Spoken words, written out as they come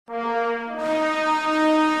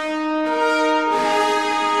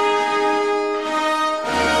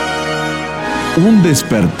Un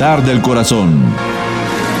despertar del corazón.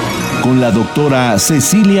 Con la doctora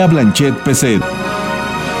Cecilia Blanchet Peset.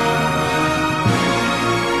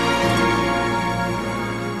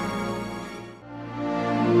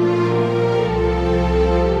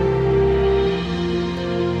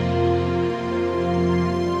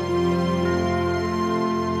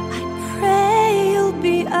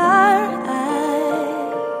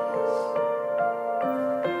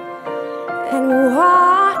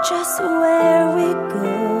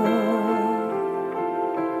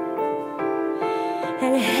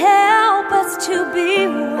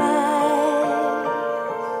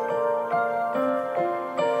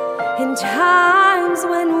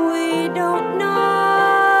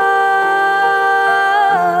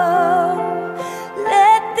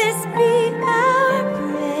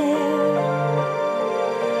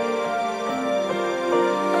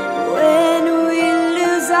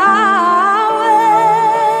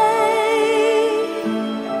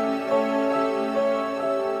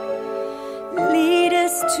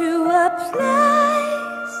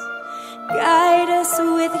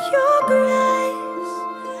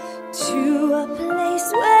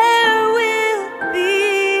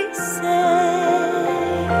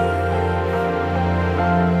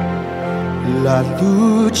 La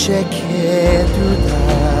luce che tu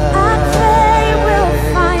dai, I pray we'll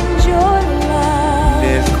find your love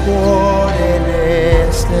nel cuore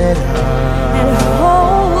resterà, and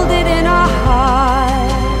hold it in our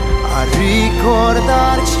heart a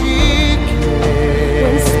ricordarci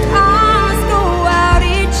when che stars go out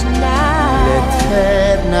each night.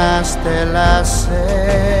 l'eterna stella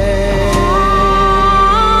sei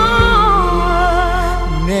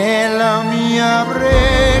nella mia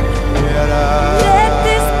preghiera. Let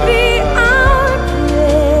this be our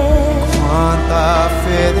prayer Quanta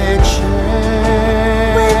fede c'è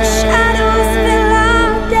when shadows fill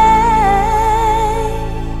our day.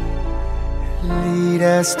 Lead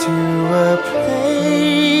us to a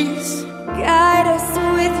place, Guide us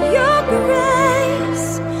with your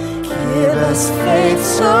grace. give us faith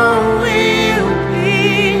so we'll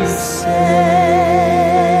be saved.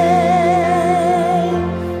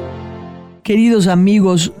 Queridos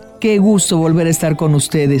amigos, qué gusto volver a estar con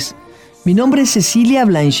ustedes. Mi nombre es Cecilia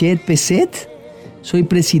Blanchet Peset, soy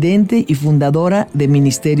presidente y fundadora de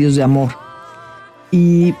Ministerios de Amor.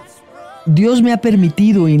 Y Dios me ha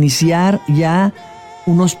permitido iniciar ya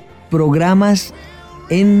unos programas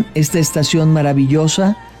en esta estación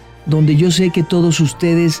maravillosa, donde yo sé que todos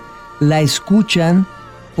ustedes la escuchan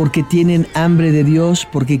porque tienen hambre de Dios,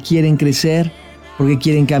 porque quieren crecer, porque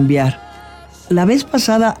quieren cambiar. La vez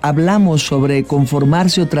pasada hablamos sobre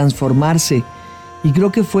conformarse o transformarse y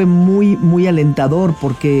creo que fue muy alentador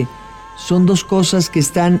porque son dos cosas que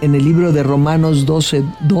están en el libro de Romanos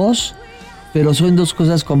 12:2, pero son dos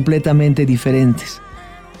cosas completamente diferentes.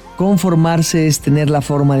 Conformarse es tener la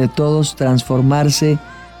forma de todos, transformarse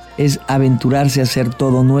es aventurarse a hacer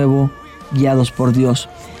todo nuevo, guiados por Dios.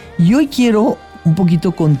 Y hoy quiero un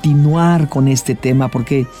poquito continuar con este tema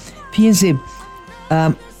porque, fíjense,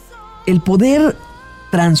 el poder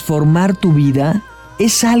transformar tu vida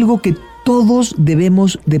es algo que todos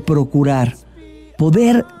debemos de procurar.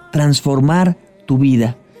 Poder transformar tu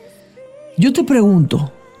vida. Yo te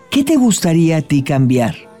pregunto, ¿qué te gustaría a ti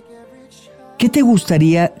cambiar? ¿Qué te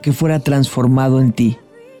gustaría que fuera transformado en ti?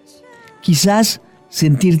 Quizás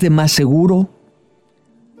sentirte más seguro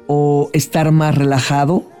o estar más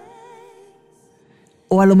relajado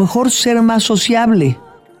o a lo mejor ser más sociable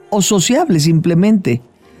o sociable simplemente.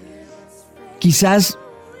 Quizás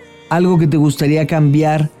algo que te gustaría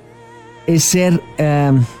cambiar es ser,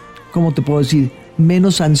 ¿cómo te puedo decir?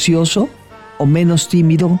 Menos ansioso o menos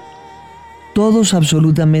tímido. Todos,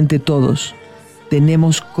 absolutamente todos,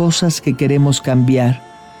 tenemos cosas que queremos cambiar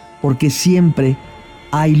porque siempre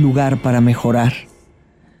hay lugar para mejorar.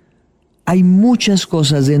 Hay muchas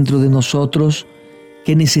cosas dentro de nosotros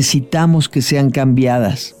que necesitamos que sean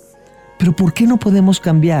cambiadas. Pero ¿por qué no podemos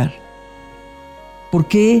cambiar? ¿Por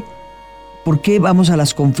qué vamos a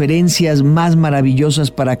las conferencias más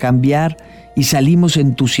maravillosas para cambiar y salimos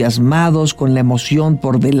entusiasmados con la emoción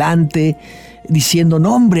por delante, diciendo,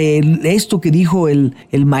 no hombre, esto que dijo el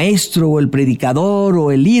maestro o el predicador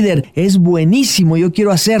o el líder es buenísimo, yo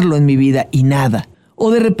quiero hacerlo en mi vida, y nada? O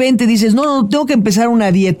de repente dices, no, tengo que empezar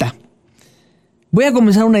una dieta. Voy a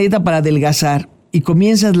comenzar una dieta para adelgazar, y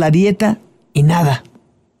comienzas la dieta y nada.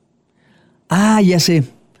 Ya sé,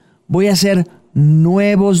 voy a hacer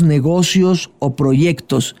nuevos negocios o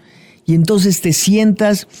proyectos, y entonces te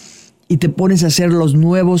sientas y te pones a hacer los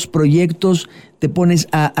nuevos proyectos, te pones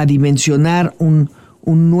a dimensionar un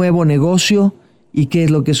nuevo negocio, y ¿qué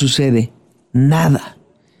es lo que sucede? Nada.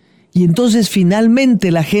 Y entonces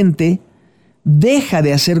finalmente la gente deja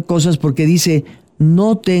de hacer cosas porque dice,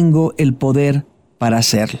 no tengo el poder para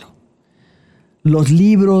hacerlo. Los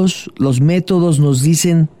libros, los métodos nos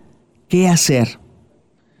dicen qué hacer.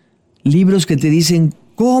 Libros que te dicen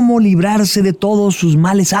cómo librarse de todos sus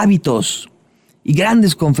males hábitos y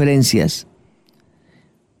grandes conferencias.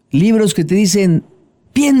 Libros que te dicen,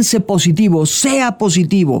 piense positivo, sea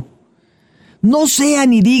positivo. No sea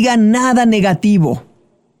ni diga nada negativo.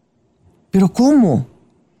 ¿Pero cómo?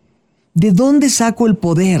 ¿De dónde saco el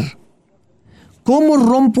poder? ¿Cómo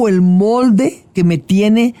rompo el molde que me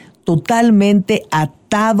tiene totalmente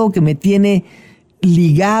atado, que me tiene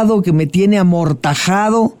ligado, que me tiene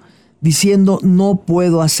amortajado, diciendo no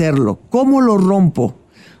puedo hacerlo? ¿Cómo lo rompo?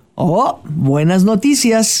 Oh, buenas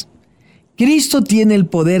noticias. Cristo tiene el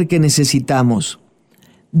poder que necesitamos.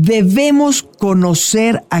 Debemos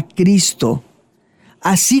conocer a Cristo,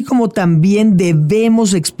 así como también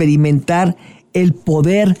debemos experimentar el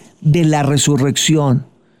poder de la resurrección.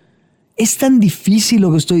 ¿Es tan difícil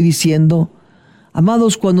lo que estoy diciendo?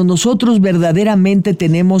 Amados, cuando nosotros verdaderamente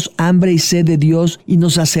tenemos hambre y sed de Dios y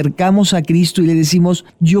nos acercamos a Cristo y le decimos,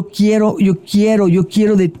 yo quiero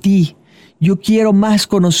de ti. Yo quiero más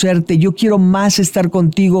conocerte, yo quiero más estar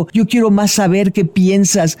contigo, yo quiero más saber qué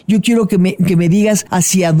piensas, yo quiero que me digas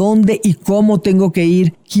hacia dónde y cómo tengo que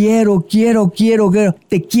ir. Quiero,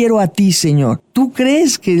 te quiero a ti, Señor. ¿Tú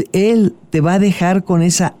crees que Él te va a dejar con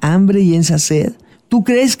esa hambre y esa sed? ¿Tú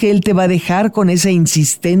crees que Él te va a dejar con esa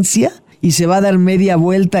insistencia? Y se va a dar media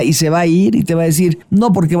vuelta y se va a ir y te va a decir,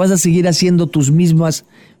 no, porque vas a seguir haciendo tus mismos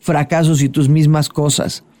fracasos y tus mismas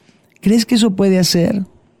cosas. ¿Crees que eso puede hacer?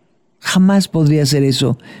 Jamás podría hacer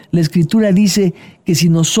eso. La Escritura dice que si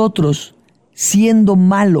nosotros, siendo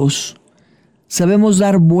malos, sabemos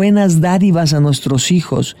dar buenas dádivas a nuestros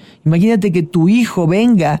hijos. Imagínate que tu hijo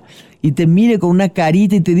venga y te mire con una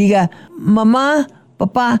carita y te diga, mamá,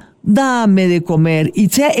 papá, dame de comer. Y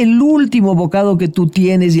sea el último bocado que tú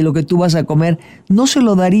tienes y lo que tú vas a comer, ¿no se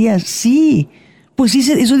lo darías? Sí. Pues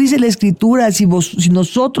eso dice la Escritura. Si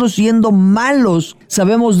nosotros siendo malos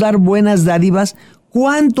sabemos dar buenas dádivas,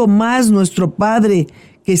 ¿cuánto más nuestro Padre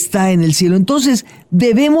que está en el cielo? Entonces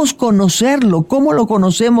debemos conocerlo. ¿Cómo lo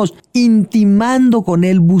conocemos? Intimando con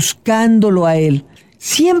Él, buscándolo a Él.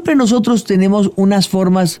 Siempre nosotros tenemos unas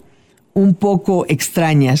formas un poco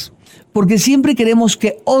extrañas, porque siempre queremos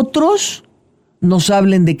que otros nos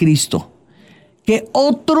hablen de Cristo, que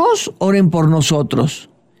otros oren por nosotros,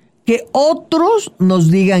 que otros nos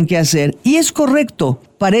digan qué hacer. Y es correcto,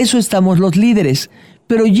 para eso estamos los líderes.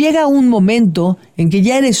 Pero llega un momento en que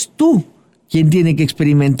ya eres tú quien tiene que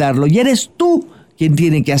experimentarlo, ya eres tú quien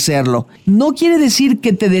tiene que hacerlo. No quiere decir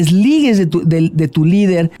que te desligues de tu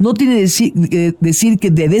líder, no tiene decir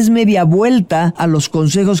que te des media vuelta a los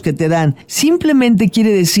consejos que te dan. Simplemente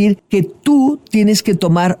quiere decir que tú tienes que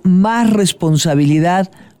tomar más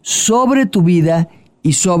responsabilidad sobre tu vida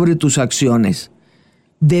y sobre tus acciones.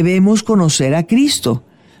 Debemos conocer a Cristo,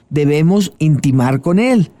 debemos intimar con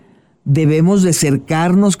Él. Debemos de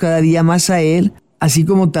acercarnos cada día más a Él, así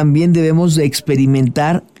como también debemos de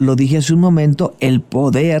experimentar, lo dije hace un momento, el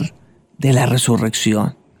poder de la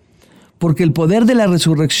resurrección. Porque el poder de la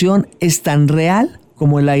resurrección es tan real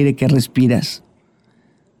como el aire que respiras.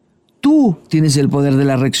 Tú tienes el poder de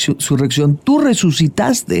la resurrección, tú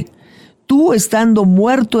resucitaste. Tú estando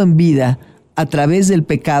muerto en vida a través del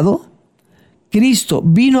pecado, Cristo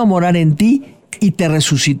vino a morar en ti y te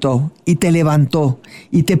resucitó, y te levantó,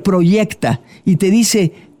 y te proyecta, y te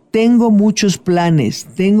dice, tengo muchos planes,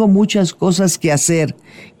 tengo muchas cosas que hacer,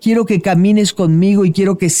 quiero que camines conmigo y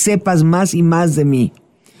quiero que sepas más y más de mí.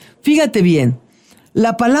 Fíjate bien,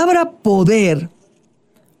 la palabra poder,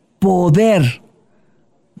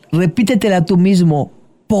 repítetela tú mismo,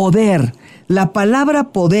 poder. La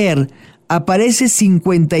palabra poder aparece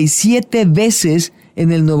 57 veces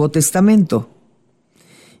en el Nuevo Testamento.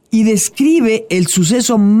 Y describe el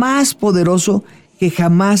suceso más poderoso que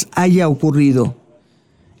jamás haya ocurrido.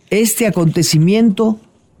 Este acontecimiento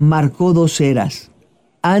marcó 2 eras,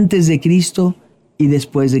 antes de Cristo y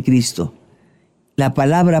después de Cristo. La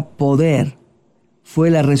palabra poder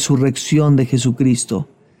fue la resurrección de Jesucristo,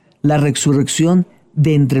 la resurrección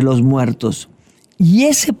de entre los muertos. Y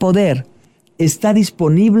ese poder está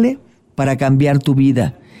disponible para cambiar tu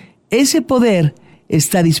vida. Ese poder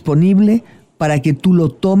está disponible para que tú lo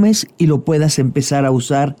tomes y lo puedas empezar a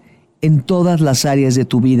usar en todas las áreas de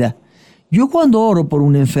tu vida. Yo cuando oro por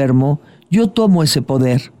un enfermo, yo tomo ese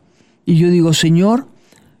poder. Y yo digo, Señor,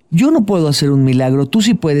 yo no puedo hacer un milagro, tú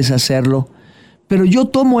sí puedes hacerlo. Pero yo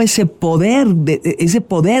tomo ese poder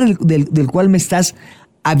del cual me estás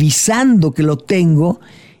avisando que lo tengo,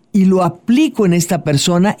 y lo aplico en esta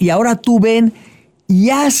persona, y ahora tú ven y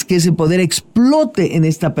haz que ese poder explote en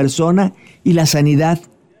esta persona y la sanidad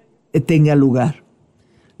tenga lugar.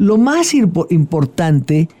 Lo más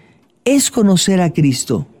importante es conocer a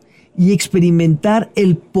Cristo y experimentar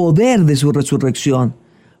el poder de su resurrección.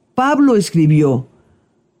 Pablo escribió: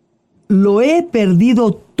 lo he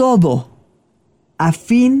perdido todo a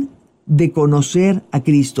fin de conocer a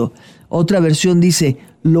Cristo. Otra versión dice: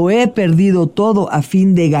 lo he perdido todo a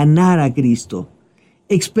fin de ganar a Cristo.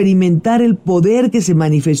 Experimentar el poder que se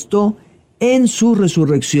manifestó en su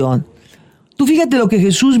resurrección. Tú fíjate lo que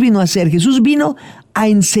Jesús vino a hacer. Jesús vino a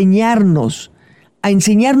enseñarnos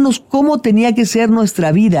cómo tenía que ser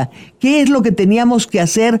nuestra vida, qué es lo que teníamos que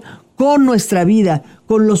hacer con nuestra vida,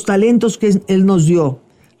 con los talentos que Él nos dio.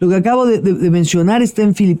 Lo que acabo de mencionar está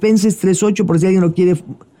en Filipenses 3:8, por si alguien lo quiere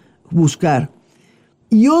buscar.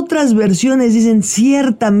 Y otras versiones dicen: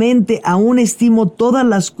 ciertamente aún estimo todas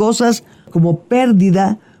las cosas como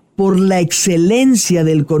pérdida por la excelencia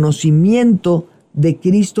del conocimiento de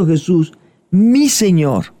Cristo Jesús, mi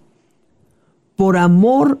Señor, por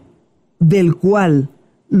amor del cual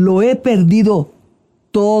lo he perdido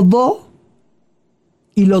todo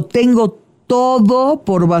y lo tengo todo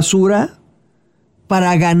por basura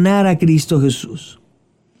para ganar a Cristo Jesús.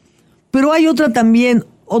 Pero hay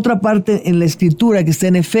otra parte en la Escritura que está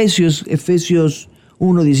en Efesios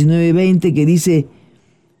 1, 19 y 20, que dice: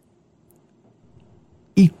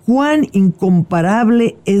 y cuán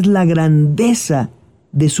incomparable es la grandeza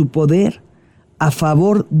de su poder a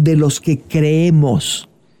favor de los que creemos.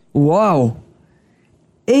 ¡Wow!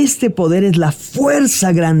 Este poder es la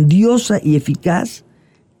fuerza grandiosa y eficaz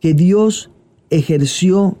que Dios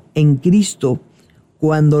ejerció en Cristo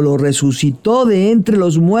cuando lo resucitó de entre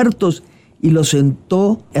los muertos y lo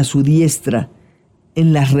sentó a su diestra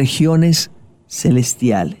en las regiones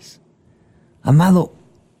celestiales. Amado,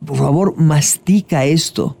 por favor, mastica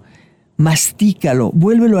esto. Mastícalo,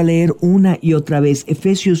 vuélvelo a leer una y otra vez.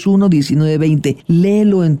 Efesios 1, 19, 20.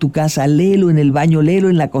 Léelo en tu casa, léelo en el baño, léelo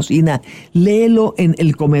en la cocina, léelo en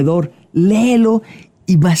el comedor, léelo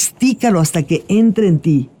y mastícalo hasta que entre en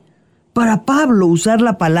ti. Para Pablo, usar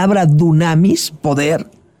la palabra dunamis,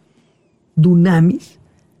 poder, dunamis,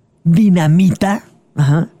 dinamita,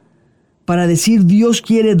 para decir Dios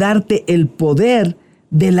quiere darte el poder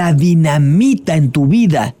de la dinamita en tu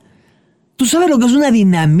vida. ¿Tú sabes lo que es una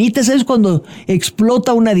dinamita? ¿Sabes cuando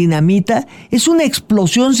explota una dinamita? Es una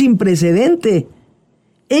explosión sin precedente.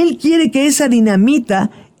 Él quiere que esa dinamita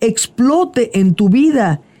explote en tu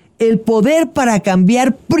vida. El poder para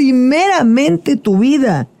cambiar primeramente tu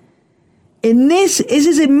vida. Es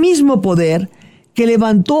ese mismo poder que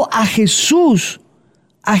levantó a Jesús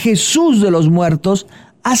de los muertos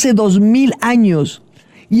hace 2000 años.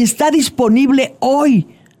 Y está disponible hoy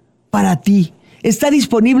para ti. Está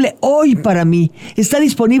disponible hoy para mí. Está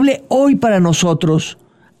disponible hoy para nosotros.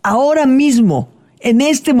 Ahora mismo, en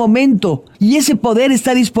este momento. Y ese poder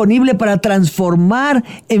está disponible para transformar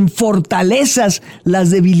en fortalezas las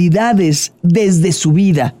debilidades desde su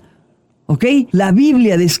vida. ¿Ok? La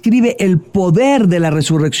Biblia describe el poder de la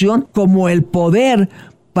resurrección como el poder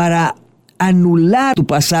para anular tu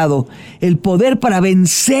pasado. El poder para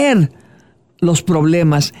vencer los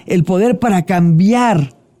problemas. El poder para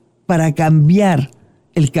cambiar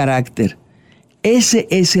el carácter. Ese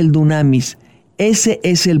es el dunamis. Ese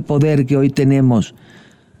es el poder que hoy tenemos.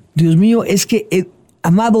 Dios mío, es que,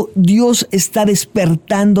 amado, Dios está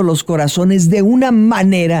despertando los corazones de una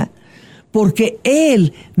manera, porque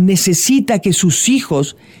Él necesita que sus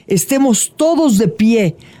hijos estemos todos de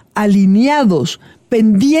pie, alineados,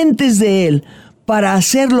 pendientes de Él, para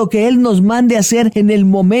hacer lo que Él nos mande hacer en el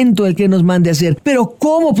momento en el que nos mande hacer. Pero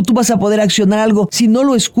 ¿cómo tú vas a poder accionar algo si no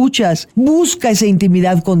lo escuchas? Busca esa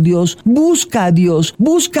intimidad con Dios. Busca a Dios.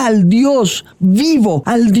 Busca al Dios vivo,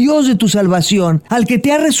 al Dios de tu salvación, al que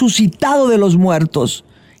te ha resucitado de los muertos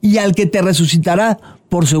y al que te resucitará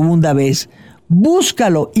por segunda vez.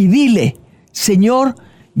 Búscalo y dile: Señor,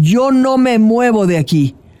 yo no me muevo de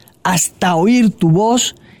aquí hasta oír tu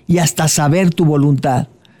voz y hasta saber tu voluntad.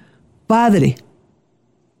 Padre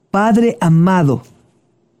amado,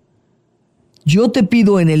 yo te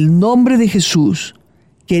pido en el nombre de Jesús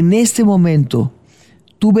que en este momento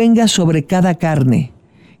tú vengas sobre cada carne,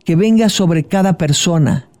 que vengas sobre cada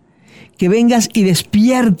persona, que vengas y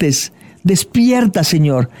despiertes. Despierta,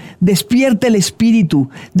 Señor, despierta el espíritu,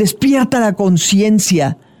 despierta la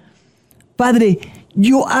conciencia. Padre,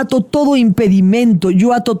 yo ato todo impedimento,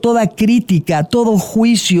 yo ato toda crítica, todo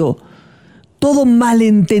juicio, todo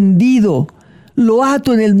malentendido. Lo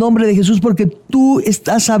ato en el nombre de Jesús, porque tú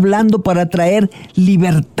estás hablando para traer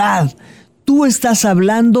libertad. Tú estás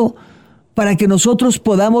hablando para que nosotros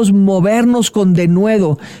podamos movernos con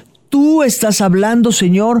denuedo. Tú estás hablando,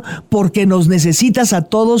 Señor, porque nos necesitas a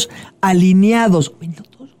todos alineados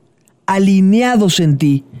en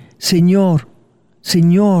ti. Señor,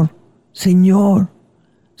 Señor, Señor,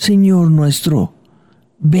 Señor nuestro,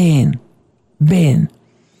 ven, ven.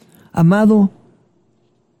 Amado,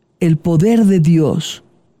 el poder de Dios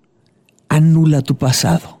anula tu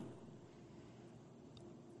pasado.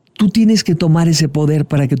 Tú tienes que tomar ese poder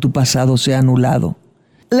para que tu pasado sea anulado.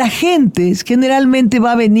 La gente generalmente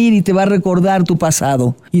va a venir y te va a recordar tu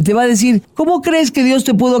pasado y te va a decir, ¿cómo crees que Dios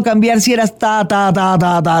te pudo cambiar si eras ta?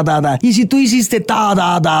 Y si tú hiciste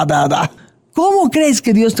ta. ¿Cómo crees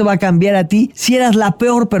que Dios te va a cambiar a ti si eras la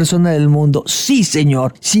peor persona del mundo? Sí,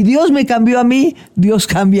 Señor. Si Dios me cambió a mí, Dios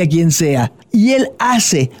cambia a quien sea. Y Él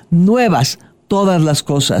hace nuevas todas las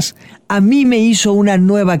cosas. A mí me hizo una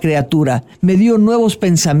nueva criatura, me dio nuevos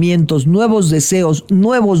pensamientos, nuevos deseos,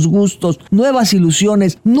 nuevos gustos, nuevas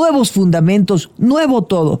ilusiones, nuevos fundamentos, nuevo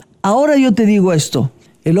todo. Ahora yo te digo esto.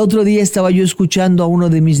 El otro día estaba yo escuchando a uno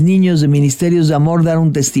de mis niños de Ministerios de Amor dar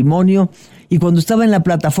un testimonio y cuando estaba en la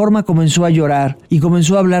plataforma comenzó a llorar y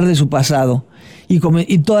comenzó a hablar de su pasado y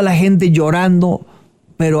toda la gente llorando,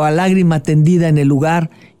 pero a lágrima tendida en el lugar,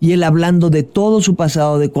 y él hablando de todo su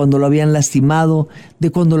pasado, de cuando lo habían lastimado, de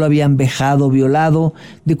cuando lo habían vejado, violado,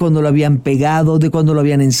 de cuando lo habían pegado, de cuando lo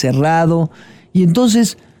habían encerrado. Y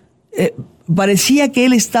entonces parecía que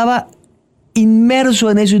él estaba inmerso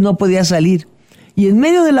en eso y no podía salir. Y en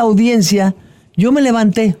medio de la audiencia yo me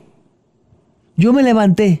levanté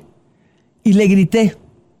y le grité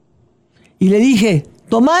y le dije,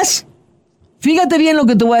 Tomás, fíjate bien lo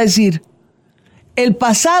que te voy a decir. El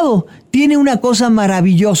pasado tiene una cosa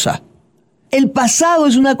maravillosa. El pasado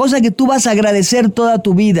es una cosa que tú vas a agradecer toda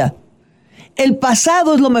tu vida. El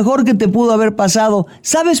pasado es lo mejor que te pudo haber pasado.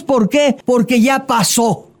 ¿Sabes por qué? Porque ya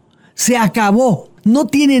pasó. Se acabó. No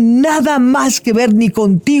tiene nada más que ver ni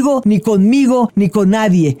contigo, ni conmigo, ni con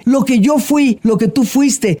nadie. Lo que yo fui, lo que tú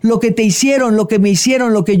fuiste, lo que te hicieron, lo que me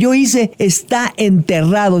hicieron, lo que yo hice, está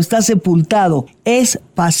enterrado, está sepultado. Es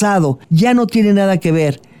pasado. Ya no tiene nada que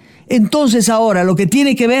ver. Entonces ahora lo que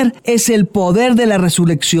tiene que ver es el poder de la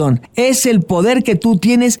resurrección. Es el poder que tú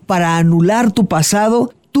tienes para anular tu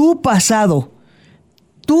pasado, tus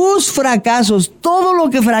fracasos, todo lo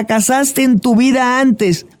que fracasaste en tu vida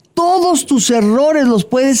antes. Todos tus errores los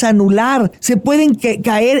puedes anular, se pueden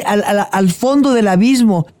caer al fondo del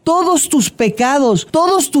abismo. Todos tus pecados,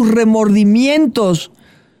 todos tus remordimientos.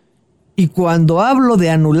 Y cuando hablo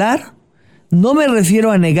de anular, no me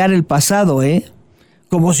refiero a negar el pasado,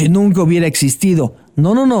 como si nunca hubiera existido.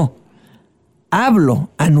 No. Hablo,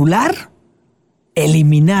 anular,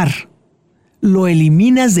 eliminar. Lo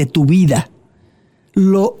eliminas de tu vida.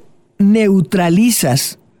 Lo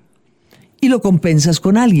neutralizas y lo compensas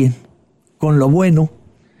con alguien, con lo bueno,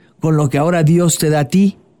 con lo que ahora Dios te da a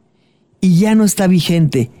ti y ya no está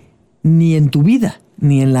vigente ni en tu vida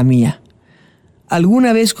ni en la mía.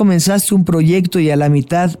 ¿Alguna vez comenzaste un proyecto y a la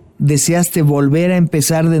mitad deseaste volver a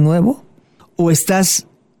empezar de nuevo? ¿O estás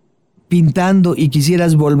pintando y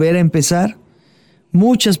quisieras volver a empezar?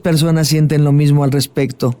 Muchas personas sienten lo mismo al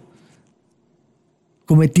respecto.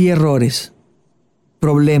 Cometí errores,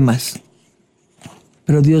 problemas,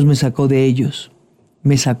 pero Dios me sacó de ellos.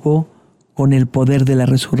 Me sacó con el poder de la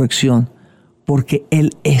resurrección, porque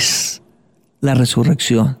Él es la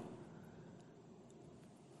resurrección.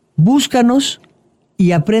 Búscanos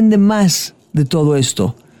y aprende más de todo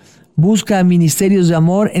esto. Busca a Ministerios de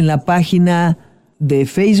Amor en la página de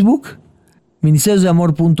Facebook,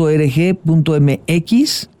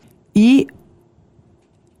 ministeriosdeamor.org.mx, y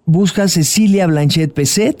busca Cecilia Blanchet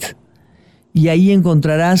Peset y ahí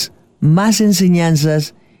encontrarás más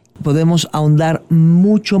enseñanzas. Podemos ahondar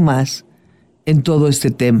mucho más en todo este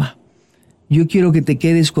tema. Yo quiero que te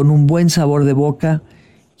quedes con un buen sabor de boca.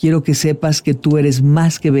 Quiero que sepas que tú eres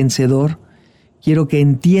más que vencedor. Quiero que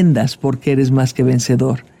entiendas por qué eres más que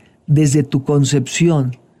vencedor. Desde tu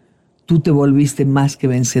concepción, tú te volviste más que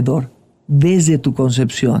vencedor. Desde tu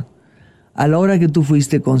concepción. A la hora que tú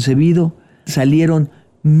fuiste concebido, salieron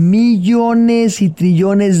millones y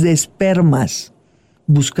trillones de espermas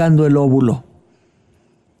buscando el óvulo.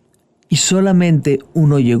 Y solamente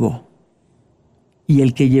uno llegó. Y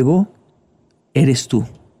el que llegó, eres tú.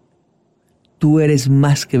 Tú eres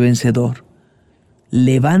más que vencedor.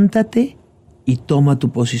 Levántate y toma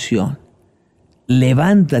tu posición.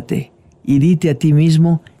 Levántate y dite a ti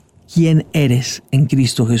mismo quién eres en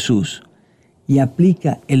Cristo Jesús. Y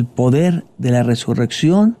aplica el poder de la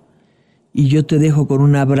resurrección. Y yo te dejo con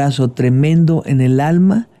un abrazo tremendo en el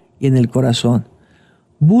alma y en el corazón.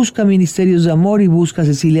 Busca Ministerios de Amor y busca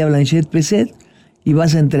Cecilia Blanchet Peset y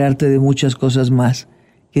vas a enterarte de muchas cosas más.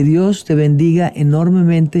 Que Dios te bendiga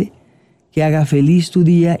enormemente, que haga feliz tu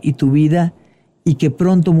día y tu vida y que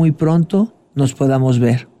pronto, muy pronto, nos podamos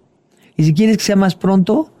ver. Y si quieres que sea más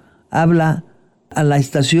pronto, habla a la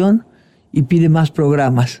estación y pide más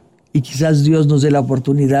programas. Y quizás Dios nos dé la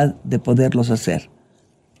oportunidad de poderlos hacer.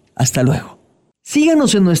 Hasta luego.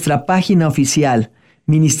 Síganos en nuestra página oficial,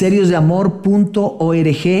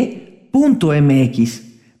 ministeriosdeamor.org.mx.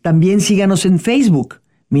 También síganos en Facebook,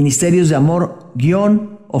 Ministerios de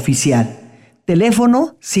Amor-Oficial.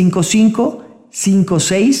 Teléfono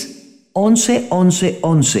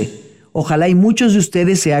 5556-111111. Ojalá y muchos de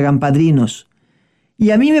ustedes se hagan padrinos. Y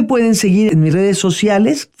a mí me pueden seguir en mis redes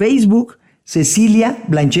sociales, Facebook, Cecilia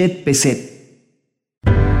Blanchet Peset.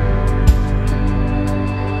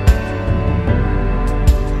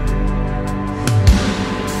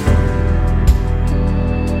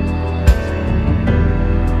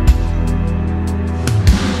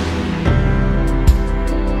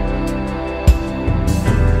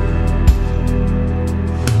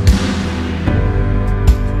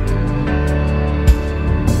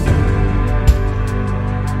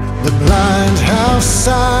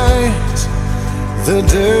 Sight, the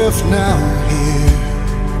deaf now hear,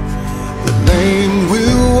 the lame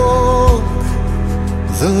will walk,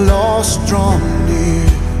 the lost draw near,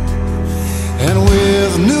 and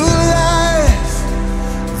with new life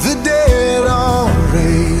the dead are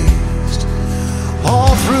raised,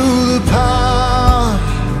 all through the power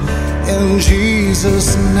in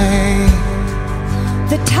Jesus' name.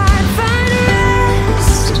 The tide find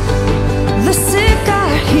rest, the sick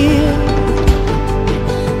are healed.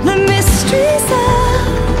 The mysteries of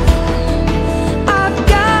our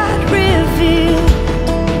God revealed.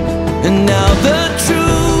 And now the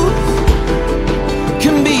truth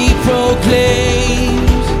can be proclaimed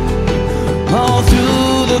all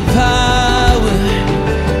through the power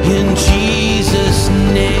in Jesus'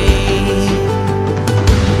 name.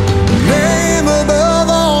 Name above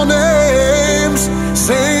all names,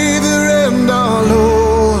 Savior and our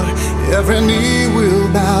Lord. Every knee will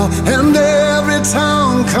bow and every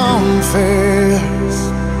tongue confess.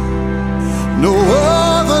 No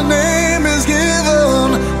other name is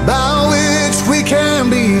given by which we can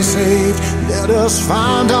be saved. Let us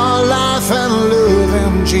find our life and live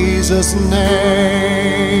in Jesus'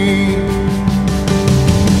 name.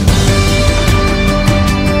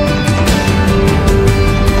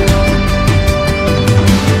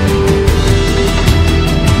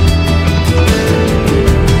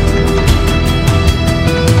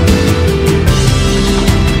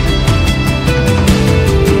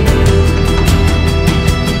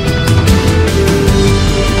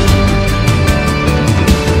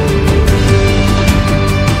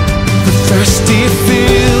 Thirsty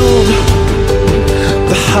filled,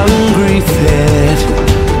 the hungry fed,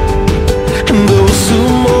 and those who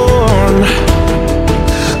mourn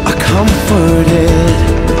are comforted.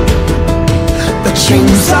 The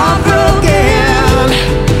chains are broken,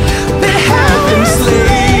 they have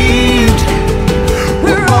enslaved.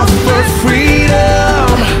 We're offered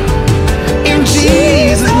freedom in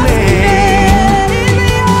Jesus' name.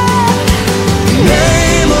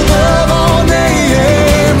 Name above all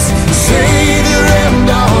names, Savior and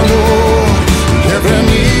our Lord. Every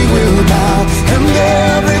knee will bow and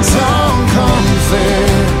every tongue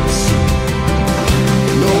confess.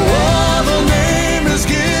 No other name is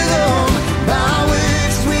given by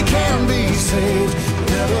which we can be saved.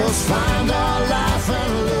 Let us find our life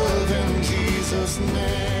and love in Jesus' name.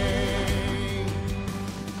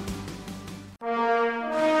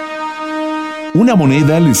 Una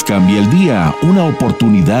moneda les cambia el día, una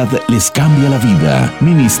oportunidad les cambia la vida.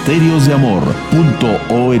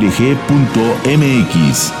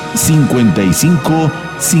 Ministeriosdeamor.org.mx 55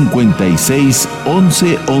 56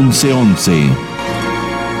 11 11 11.